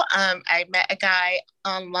rule. I met a guy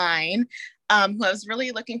online who I was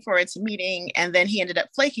really looking forward to meeting, and then he ended up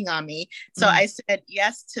flaking on me. So I said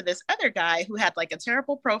yes to this other guy who had like a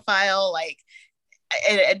terrible profile, like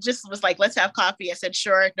it just was like, let's have coffee. I said,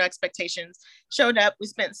 sure, no expectations. Showed up. We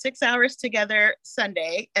spent 6 hours together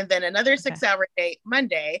Sunday, and then another 6-hour date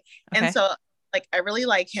Monday. Okay. And so like, I really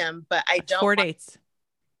like him, but I don't. 4 dates.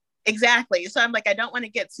 Exactly. So I'm like, I don't want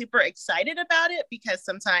to get super excited about it because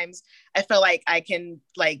sometimes I feel like I can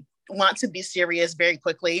like want to be serious very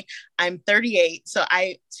quickly. I'm 38, so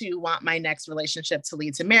I too want my next relationship to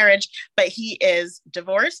lead to marriage, but he is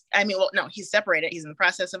divorced. I mean, well, no, he's separated. He's in the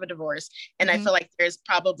process of a divorce. And I feel like there's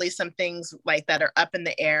probably some things like that are up in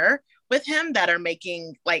the air with him that are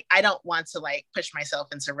making, like, I don't want to like push myself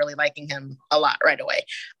into really liking him a lot right away,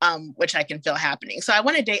 which I can feel happening. So I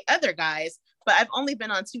want to date other guys, but I've only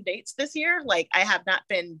been on 2 dates this year. Like, I have not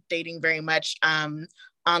been dating very much.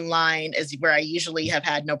 Online is where I usually have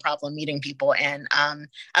had no problem meeting people. And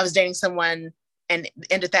I was dating someone and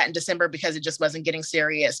ended that in December because it just wasn't getting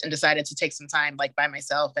serious, and decided to take some time like by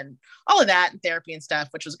myself and all of that and therapy and stuff,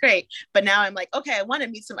 which was great. But now I'm like, okay, I want to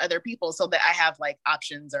meet some other people so that I have like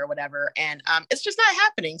options or whatever. And it's just not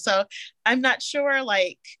happening. So I'm not sure,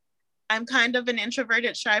 like, I'm kind of an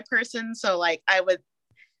introverted, shy person. So like I would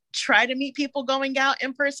try to meet people going out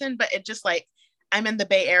in person, but it just like, I'm in the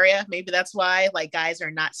Bay Area. Maybe that's why like guys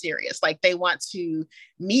are not serious. Like they want to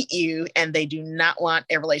meet you and they do not want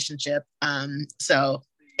a relationship. So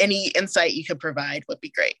any insight you could provide would be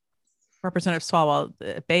great. Representative Swalwell,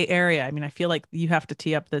 Bay Area. I mean, I feel like you have to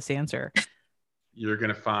tee up this answer. You're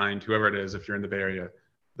going to find whoever it is, if you're in the Bay Area,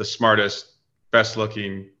 the smartest, best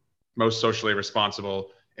looking, most socially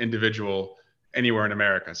responsible individual anywhere in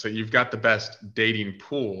America. So you've got the best dating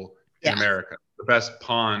pool in America, the best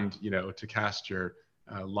pond, to cast your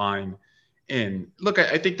line in. Look,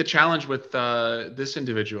 I think the challenge with this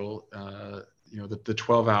individual, the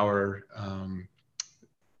 12-hour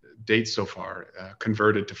dates so far,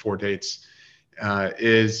 converted to 4 dates,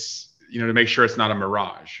 is, to make sure it's not a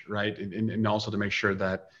mirage, right? And also to make sure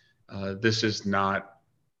that this is not,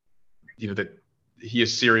 that he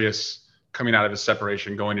is serious coming out of his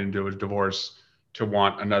separation, going into a divorce to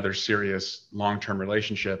want another serious long-term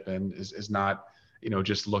relationship, and is not,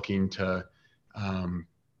 just looking to,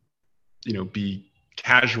 be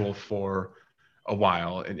casual for a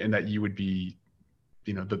while, and that you would be,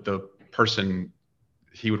 the person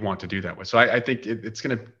he would want to do that with. So I think it's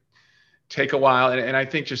going to take a while. And I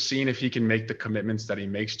think just seeing if he can make the commitments that he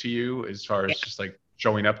makes to you, as far as just like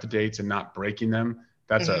showing up to dates and not breaking them,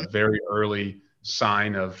 that's a very early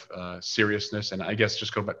sign of seriousness. And I guess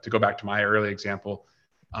just to go back to my early example,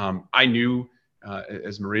 I knew,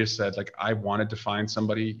 as Maria said, like I wanted to find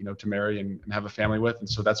somebody, to marry and have a family with. And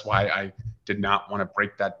so that's why I did not want to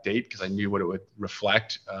break that date, because I knew what it would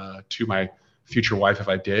reflect to my future wife if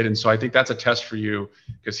I did. And so I think that's a test for you,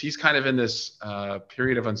 because he's kind of in this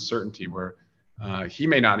period of uncertainty where he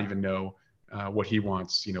may not even know what he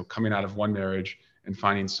wants, coming out of one marriage and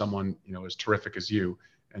finding someone, as terrific as you.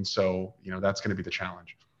 And so, that's going to be the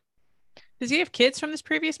challenge. Does he have kids from this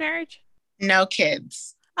previous marriage? No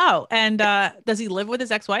kids. Oh, and does he live with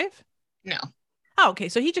his ex-wife? No. Oh, okay.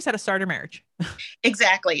 So he just had a starter marriage.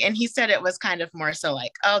 Exactly. And he said it was kind of more so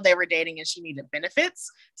like, oh, they were dating and she needed benefits.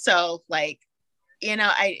 So like,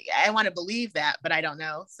 I want to believe that, but I don't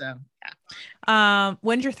know. So yeah.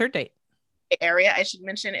 When's your third date? The area I should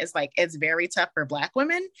mention is like, it's very tough for Black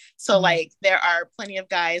women. So like, there are plenty of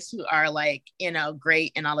guys who are like,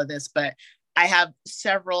 great and all of this, but I have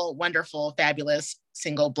several wonderful, fabulous,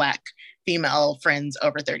 single Black female friends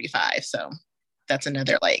over 35. So that's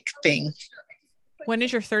another like thing. When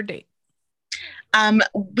is your third date?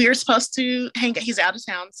 We're supposed to hang. He's out of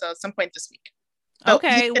town, so at some point this week.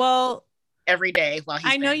 Okay, well, every day while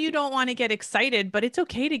he's. I know you don't want to get excited, but it's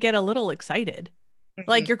okay to get a little excited.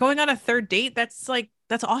 Like you're going on a third date. That's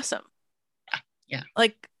awesome. Yeah.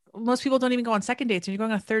 Like most people don't even go on second dates, and you're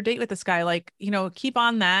going on a third date with this guy. Like, keep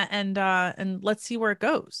on that, and let's see where it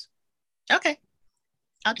goes. Okay.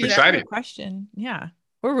 I'll do Excited. that. Question. Yeah,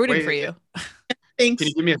 we're rooting for you. Thanks. Can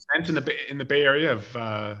you give me a sense in the Bay Area of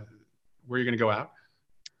where you're going to go out?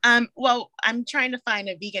 Well, I'm trying to find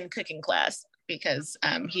a vegan cooking class because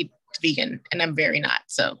he's vegan and I'm very not.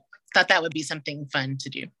 So thought that would be something fun to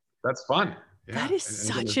do. That's fun. Yeah. That is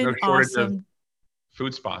such no an shortage of awesome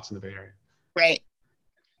food spots in the Bay Area. Right.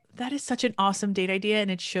 That is such an awesome date idea.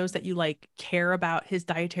 And it shows that you like care about his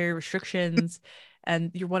dietary restrictions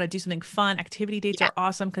and you want to do something fun. Activity dates are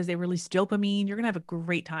awesome because they release dopamine. You're going to have a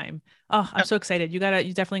great time. Oh, I'm so excited. You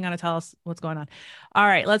definitely got to tell us what's going on. All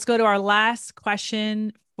right, let's go to our last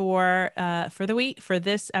question for the week for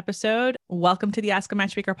this episode. Welcome to the Ask a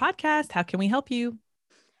Matchmaker podcast. How can we help you?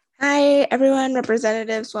 Hi, everyone.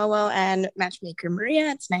 Representative Swalwell and Matchmaker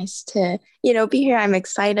Maria. It's nice to, be here. I'm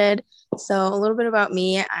excited. So a little bit about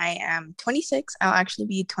me. I am 26. I'll actually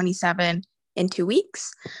be 27 in 2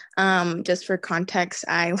 weeks. Just for context,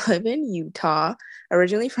 I live in Utah,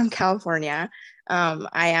 originally from California.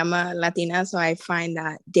 I am a Latina, so I find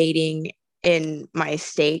that dating in my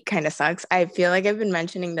state kind of sucks. I feel like I've been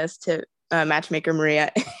mentioning this to Matchmaker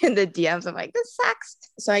Maria in the DMs. I'm like, this sucks.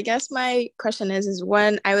 So I guess my question is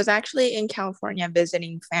when I was actually in California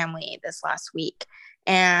visiting family this last week,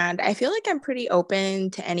 and I feel like I'm pretty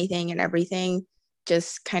open to anything and everything,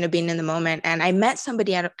 just kind of being in the moment. And I met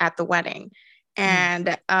somebody at the wedding,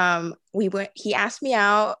 and he asked me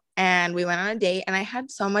out and we went on a date and I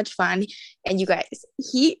had so much fun. And you guys,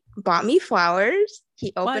 he bought me flowers.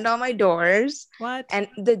 He opened all my doors. What? And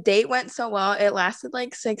the date went so well. It lasted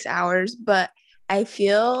like 6 hours, but I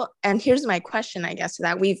feel, and here's my question, I guess, to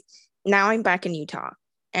that now I'm back in Utah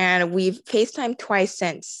and we've FaceTimed twice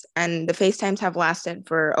since, and the FaceTimes have lasted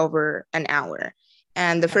for over an hour.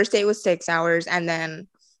 And the first date was 6 hours. And then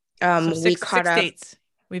we caught up. Dates.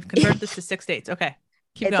 We've converted this to 6 dates. Okay.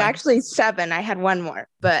 It's actually 7. I had one more,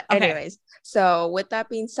 but anyways, so with that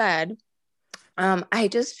being said, I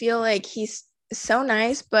just feel like he's so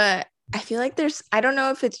nice, but I feel like I don't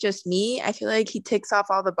know if it's just me. I feel like he ticks off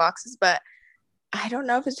all the boxes, but I don't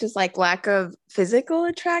know if it's just like lack of physical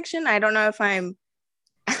attraction. I don't know if I'm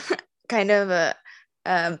kind of a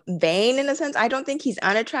vain in a sense. I don't think he's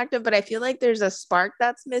unattractive, but I feel like there's a spark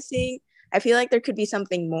that's missing. I feel like there could be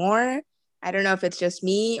something more. I don't know if it's just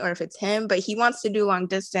me or if it's him, but he wants to do long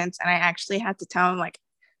distance. And I actually had to tell him like,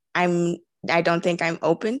 I don't think I'm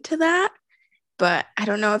open to that. but I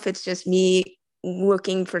don't know if it's just me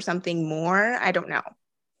looking for something more. I don't know.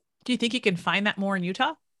 Do you think you can find that more in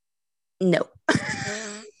Utah? No.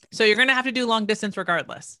 So you're going to have to do long distance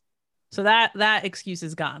regardless. So that excuse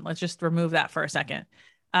is gone. Let's just remove that for a second.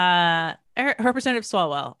 Representative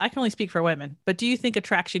Swalwell, I can only speak for women, but do you think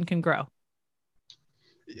attraction can grow?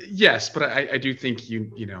 Yes, but I do think you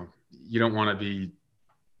don't want to be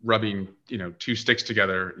rubbing, two sticks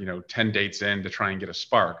together, 10 dates in to try and get a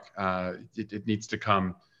spark. It needs to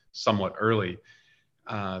come somewhat early.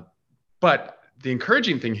 But the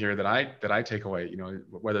encouraging thing here that I take away,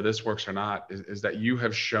 whether this works or not, is that you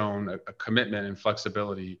have shown a commitment and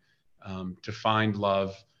flexibility to find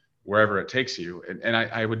love wherever it takes you. And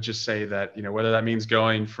I would just say that, whether that means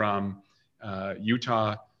going from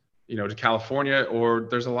Utah, to California, or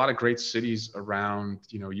there's a lot of great cities around,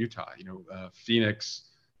 Utah, Phoenix,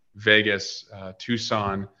 Vegas,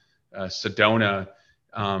 Tucson, Sedona.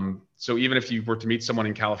 So even if you were to meet someone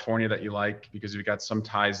in California that you like, because you've got some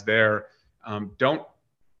ties there, don't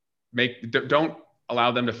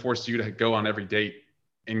allow them to force you to go on every date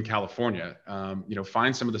in California.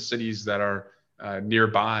 Find some of the cities that are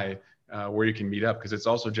nearby where you can meet up, because it's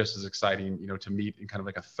also just as exciting, to meet in kind of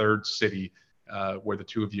like a third city where the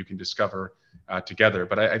two of you can discover together.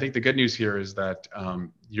 But I think the good news here is that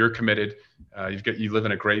you're committed. You live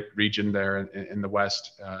in a great region there in the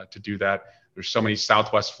West to do that. There's so many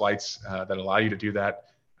Southwest flights that allow you to do that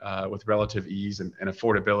with relative ease and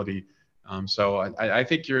affordability. So I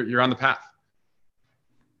think you're on the path.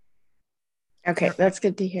 Okay, that's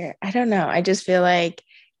good to hear. I don't know. I just feel like,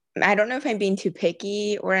 I don't know if I'm being too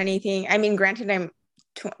picky or anything. I mean, granted, I'm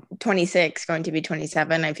 26, going to be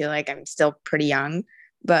 27. I feel like I'm still pretty young,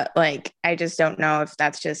 but like, I just don't know if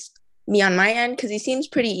that's just me on my end, because he seems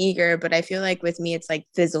pretty eager, but I feel like with me, it's like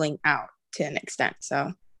fizzling out to an extent.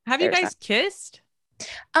 So have you guys kissed?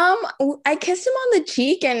 I kissed him on the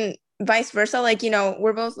cheek and vice versa. Like,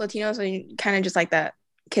 we're both Latinos, so kind of just like that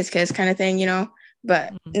kiss kind of thing,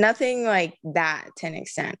 but nothing like that to an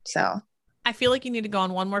extent. So I feel like you need to go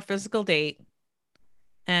on one more physical date,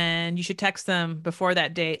 and you should text them before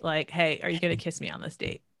that date, like, hey, are you going to kiss me on this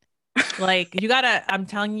date? Like, I'm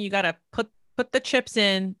telling you, you got to put the chips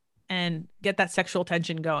in and get that sexual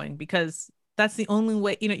tension going, because that's the only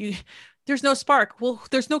way, there's no spark. Well,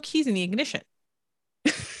 there's no keys in the ignition.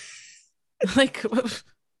 Like, it's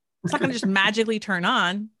not going to just magically turn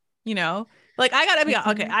on, Like, I gotta be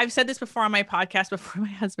okay. I've said this before on my podcast before. My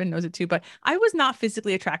husband knows it too, but I was not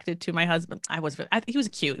physically attracted to my husband. He was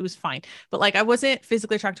cute. It was fine. But like, I wasn't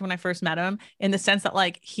physically attracted when I first met him, in the sense that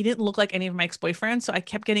like, he didn't look like any of my ex-boyfriends. So I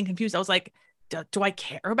kept getting confused. I was like, do I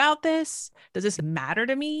care about this? Does this matter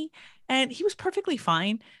to me? And he was perfectly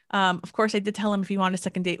fine. Of course, I did tell him if he wanted a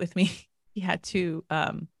second date with me, he had to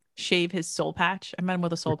shave his soul patch. I met him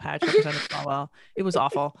with a soul patch. Well, it was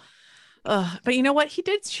awful. But you know what? He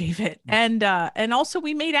did shave it. And also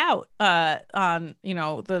we made out on,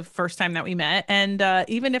 the first time that we met. And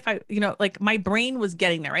even if I, like, my brain was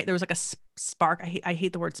getting there, right? There was like a spark. I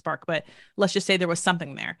hate the word spark, but let's just say there was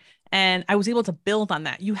something there. And I was able to build on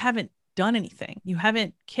that. You haven't done anything. You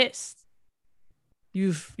haven't kissed.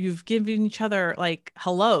 You've given each other like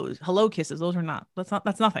hello kisses.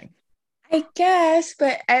 That's nothing. I guess,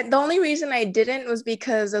 but the only reason I didn't was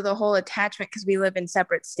because of the whole attachment, because we live in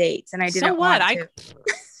separate states, and I didn't want to.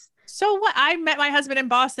 So what? I met my husband in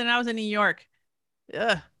Boston, and I was in New York.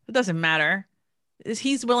 It doesn't matter.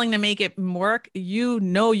 He's willing to make it work. You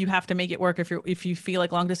have to make it work if you feel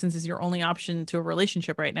like long distance is your only option to a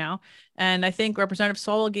relationship right now. And I think Representative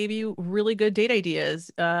Swalwell gave you really good date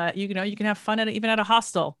ideas. You can have fun even at a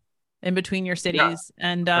hostel in between your cities,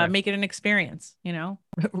 and make it an experience,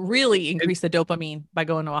 really increase the dopamine by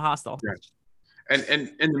going to a hostel. Yes.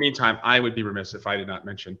 And in the meantime, I would be remiss if I did not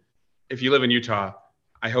mention, if you live in Utah,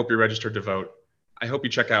 I hope you're registered to vote. I hope you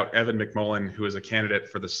check out Evan McMullin, who is a candidate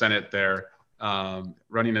for the Senate there,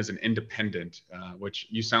 running as an independent, which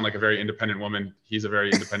you sound like a very independent woman. He's a very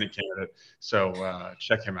independent candidate. So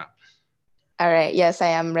check him out. All right. Yes, I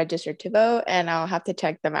am registered to vote, and I'll have to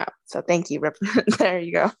check them out. So thank you. There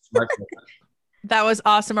you go. That was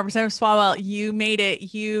awesome, Representative Swalwell. You made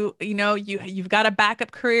it. You've got a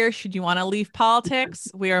backup career. Should you want to leave politics,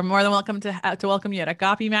 we are more than welcome to welcome you at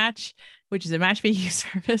Agape Match, which is a matchmaking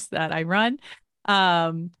service that I run.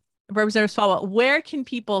 Representative Swalwell, where can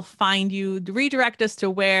people find you? Redirect us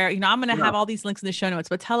to where, I'm going to have all these links in the show notes,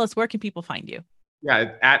 but tell us, where can people find you?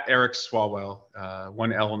 Yeah, at Eric Swalwell,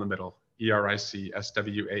 one L in the middle.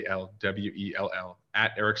 ERICSWALWELL,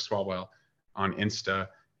 at Eric Swalwell on Insta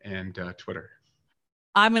and Twitter.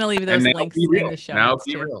 I'm going to leave those links in the show notes.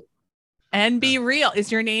 Be real. And Be Real.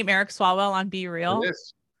 Is your name Eric Swalwell on Be Real? It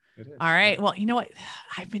is. It is. All right. Well, you know what?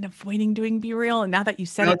 I've been avoiding doing Be Real. And now that you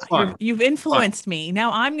said No, it, it's fun. you've influenced me.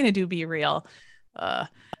 Now I'm going to do Be Real. All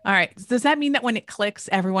right. Does that mean that when it clicks,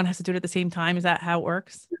 everyone has to do it at the same time? Is that how it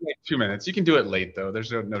works? 2 minutes. You can do it late though.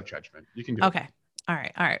 There's no judgment. You can do it. Okay. All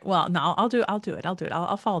right. Well, no, I'll do it.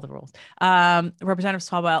 I'll follow the rules. Representative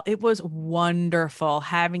Swalwell, it was wonderful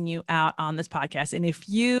having you out on this podcast. And if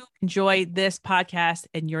you enjoy this podcast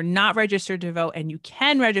and you're not registered to vote and you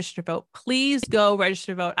can register to vote, please go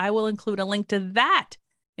register to vote. I will include a link to that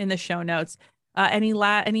in the show notes. Any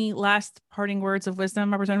last parting words of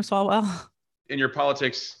wisdom, Representative Swalwell? In your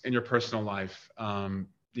politics, in your personal life,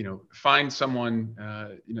 find someone,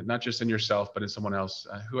 not just in yourself, but in someone else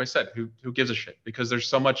who gives a shit, because there's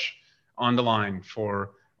so much on the line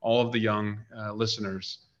for all of the young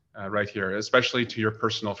listeners right here, especially to your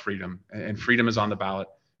personal freedom. And freedom is on the ballot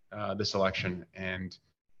this election. And,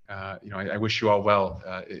 I wish you all well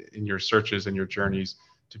in your searches and your journeys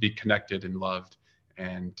to be connected and loved.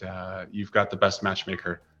 And you've got the best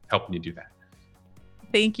matchmaker helping you do that.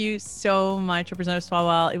 Thank you so much, Representative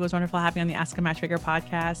Swalwell. It was wonderful having you on the Ask a Matchmaker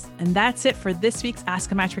podcast. And that's it for this week's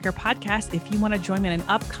Ask a Matchmaker podcast. If you want to join me in an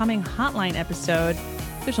upcoming hotline episode,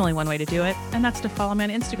 there's only one way to do it, and that's to follow me on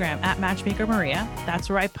Instagram at Matchmaker Maria. That's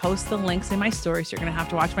where I post the links in my stories. So you're going to have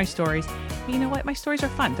to watch my stories. But you know what? My stories are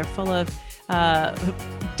fun. They're full of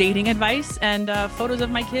dating advice and photos of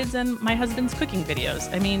my kids and my husband's cooking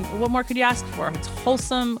videos. I mean, what more could you ask for? It's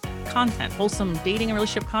wholesome content, wholesome dating and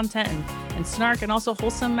relationship content and snark, and also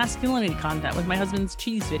wholesome masculinity content with my husband's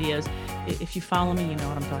cheese videos. If you follow me, you know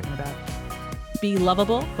what I'm talking about. Be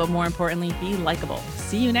lovable, but more importantly, be likable.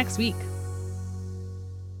 See you next week.